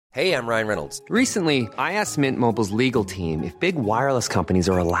Hey, I'm Ryan Reynolds. Recently, I asked Mint Mobile's legal team if big wireless companies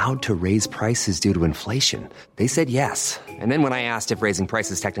are allowed to raise prices due to inflation. They said yes. And then when I asked if raising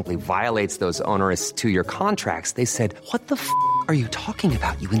prices technically violates those onerous two-year contracts, they said, "What the f*** are you talking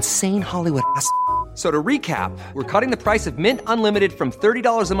about, you insane Hollywood ass?" So to recap, we're cutting the price of Mint Unlimited from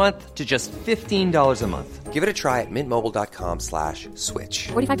 $30 a month to just $15 a month. Give it a try at mintmobile.com/switch.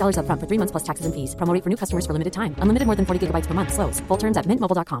 $45 up front for 3 months plus taxes and fees. Promo rate for new customers for limited time. Unlimited more than 40 gigabytes per month. Slows full terms at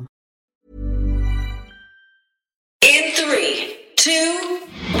mintmobile.com. In 3, 2,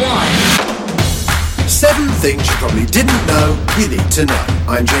 1. 7 things you probably didn't know you need to know.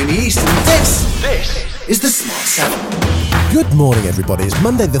 I'm Jamie East, and this is the Smart 7. Good morning, everybody. It's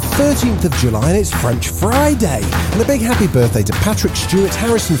Monday the 13th of July and it's French Friday. And a big happy birthday to Patrick Stewart,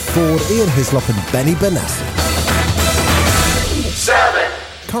 Harrison Ford, Ian Hislop and Benny Benassi. 7.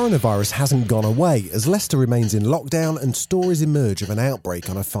 Coronavirus hasn't gone away as Leicester remains in lockdown and stories emerge of an outbreak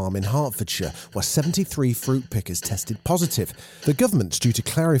on a farm in Hertfordshire where 73 fruit pickers tested positive. The government's due to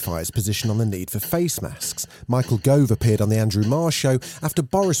clarify its position on the need for face masks. Michael Gove appeared on the Andrew Marr show after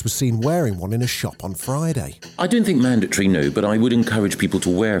Boris was seen wearing one in a shop on Friday. I don't think mandatory, no, but I would encourage people to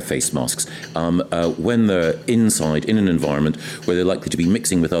wear face masks when they're inside in an environment where they're likely to be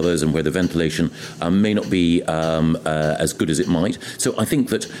mixing with others and where the ventilation may not be as good as it might. So I think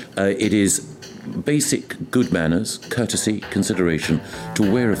that it is basic good manners, courtesy, consideration to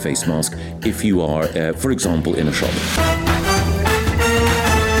wear a face mask if you are, for example, in a shop.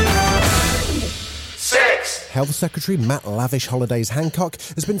 6. Health Secretary Matt Lavish Holidays Hancock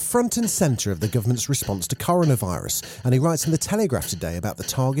has been front and centre of the government's response to coronavirus, and he writes in The Telegraph today about the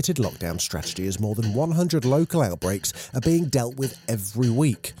targeted lockdown strategy as more than 100 local outbreaks are being dealt with every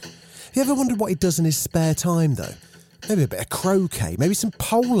week. Have you ever wondered what he does in his spare time, though? Maybe a bit of croquet, maybe some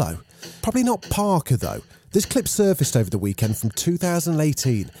polo. Probably not Parker, though. This clip surfaced over the weekend from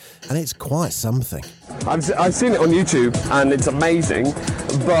 2018, and it's quite something. I've seen it on YouTube, and it's amazing,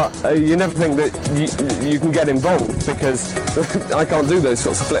 but you never think that you can get involved, because I can't do those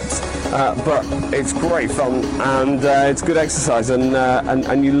sorts of flips. But it's great fun, and it's good exercise,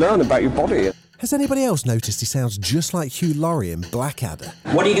 and you learn about your body. Has anybody else noticed he sounds just like Hugh Laurie in Blackadder?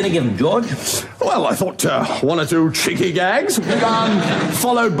 What are you going to give him, George? Well, I thought 1 or 2 cheeky gags,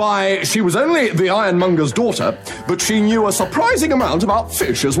 followed by she was only the ironmonger's daughter, but she knew a surprising amount about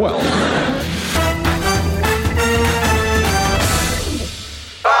fish as well.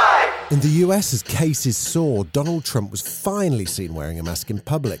 In the US, as cases soared, Donald Trump was finally seen wearing a mask in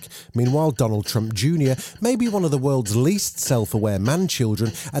public. Meanwhile, Donald Trump Jr., maybe one of the world's least self-aware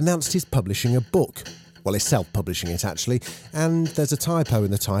man-children, announced he's publishing a book. Well, he's self-publishing it, actually, and there's a typo in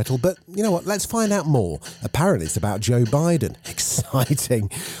the title, but you know what, let's find out more. Apparently it's about Joe Biden.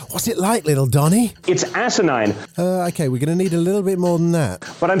 Exciting. What's it like, little Donnie? It's asinine. Okay, we're going to need a little bit more than that.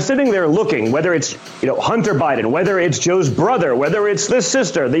 But I'm sitting there looking, whether it's, Hunter Biden, whether it's Joe's brother, whether it's this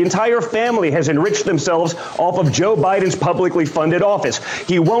sister, the entire family has enriched themselves off of Joe Biden's publicly funded office.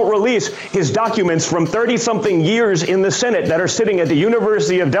 He won't release his documents from 30-something years in the Senate that are sitting at the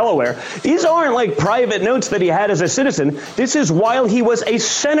University of Delaware. These aren't like private notes that he had as a citizen. This is while he was a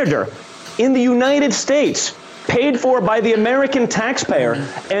senator in the United States, paid for by the American taxpayer,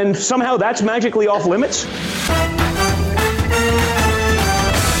 and somehow that's magically off limits?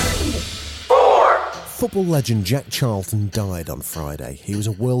 4. Football legend Jack Charlton died on Friday. He was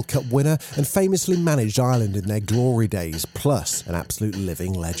a World Cup winner and famously managed Ireland in their glory days, plus an absolute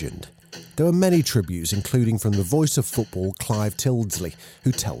living legend. There were many tributes, including from the voice of football, Clive Tildesley,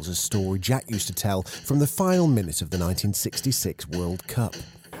 who tells a story Jack used to tell from the final minute of the 1966 World Cup.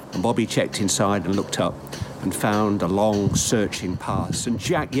 And Bobby checked inside and looked up and found a long, searching pass, and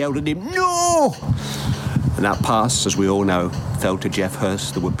Jack yelled at him, "No!" And that pass, as we all know, fell to Jeff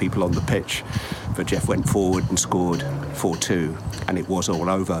Hurst. There were people on the pitch, but Jeff went forward and scored 4-2, and it was all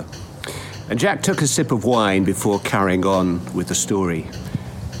over. And Jack took a sip of wine before carrying on with the story.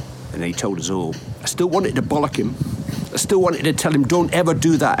 And he told us all, I still wanted to bollock him. I still wanted to tell him, don't ever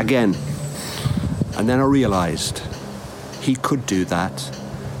do that again. And then I realised he could do that,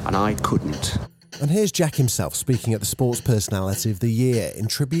 and I couldn't. And here's Jack himself speaking at the Sports Personality of the Year in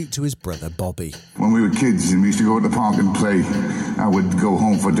tribute to his brother Bobby. When we were kids and we used to go to the park and play, I would go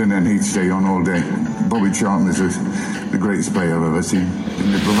home for dinner and he'd stay on all day. Bobby Charlton is the greatest player I've ever seen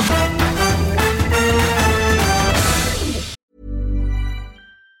in the brother.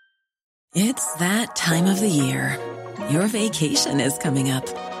 It's that time of the year. Your vacation is coming up.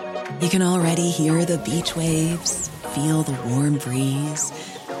 You can already hear the beach waves, feel the warm breeze,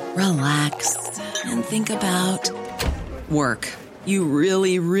 relax, and think about work. You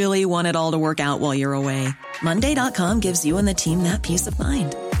really, really want it all to work out while you're away. Monday.com gives you and the team that peace of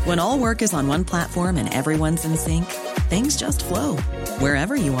mind. When all work is on one platform and everyone's in sync, things just flow.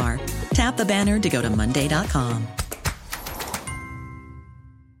 Wherever you are, tap the banner to go to Monday.com.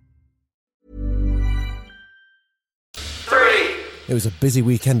 It was a busy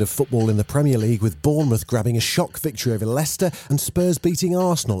weekend of football in the Premier League, with Bournemouth grabbing a shock victory over Leicester and Spurs beating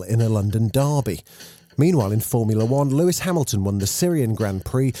Arsenal in a London derby. Meanwhile, in Formula One, Lewis Hamilton won the Syrian Grand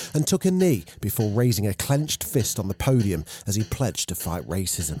Prix and took a knee before raising a clenched fist on the podium as he pledged to fight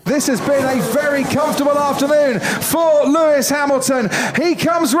racism. This has been a very comfortable afternoon for Lewis Hamilton. He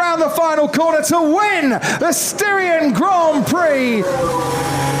comes round the final corner to win the Syrian Grand Prix.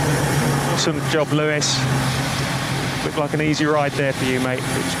 Awesome job, Lewis. Looked like an easy ride there for you, mate.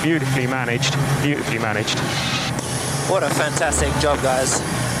 It's beautifully managed. Beautifully managed. What a fantastic job, guys.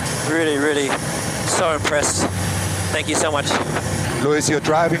 Really, really so impressed. Thank you so much. Lewis, your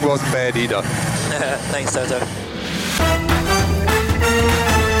driving wasn't bad either. Thanks, Toto.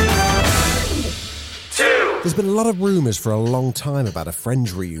 There's been a lot of rumours for a long time about a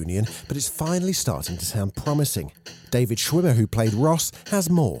Friends reunion, but it's finally starting to sound promising. David Schwimmer, who played Ross, has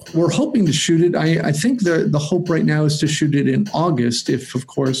more. We're hoping to shoot it. I think the hope right now is to shoot it in August, if, of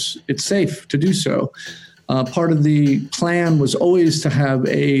course, it's safe to do so. Part of the plan was always to have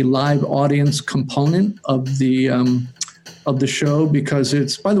a live audience component of the show, because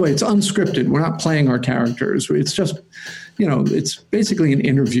it's, by the way, it's unscripted. We're not playing our characters. It's just, it's basically an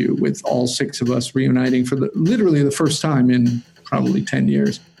interview with all six of us reuniting for literally the first time in probably 10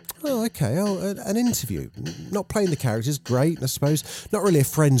 years. Oh, okay. Oh, an interview. Not playing the characters, great, I suppose. Not really a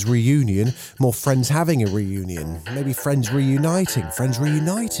Friends reunion, more friends having a reunion. Maybe Friends reuniting, Friends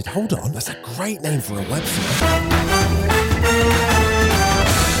reunited. Hold on, that's a great name for a website.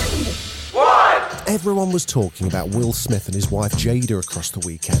 What? Everyone was talking about Will Smith and his wife Jada across the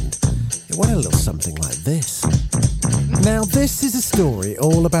weekend. It went a little something like this. Now, this is a story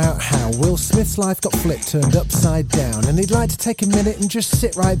all about how Will Smith's life got turned upside down, and he'd like to take a minute and just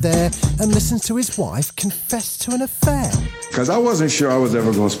sit right there and listen to his wife confess to an affair. Because I wasn't sure I was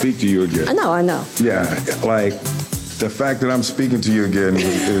ever going to speak to you again. I know. Yeah, like, the fact that I'm speaking to you again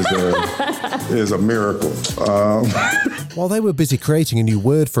is a miracle. While they were busy creating a new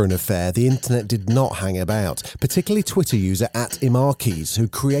word for an affair, the internet did not hang about, particularly Twitter user @Imarkeys, who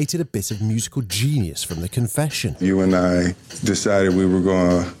created a bit of musical genius from the confession. You and I decided we were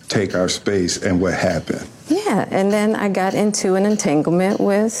going to take our space, and what happened? Yeah, and then I got into an entanglement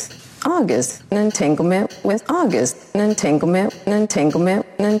with August, an entanglement with August, an entanglement with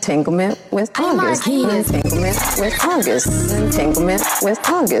August, an entanglement with August, an entanglement with August, an entanglement with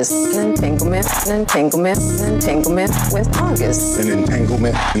August, an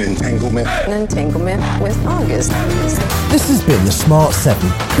entanglement with August. This has been the Smart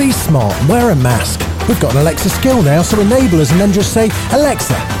 7. Be smart and wear a mask. We've got an Alexa skill now, so enable us and then just say,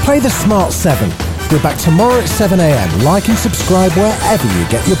 Alexa, play the Smart 7. We're back tomorrow at 7 a.m. Like and subscribe wherever you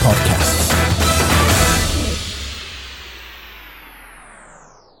get your podcasts.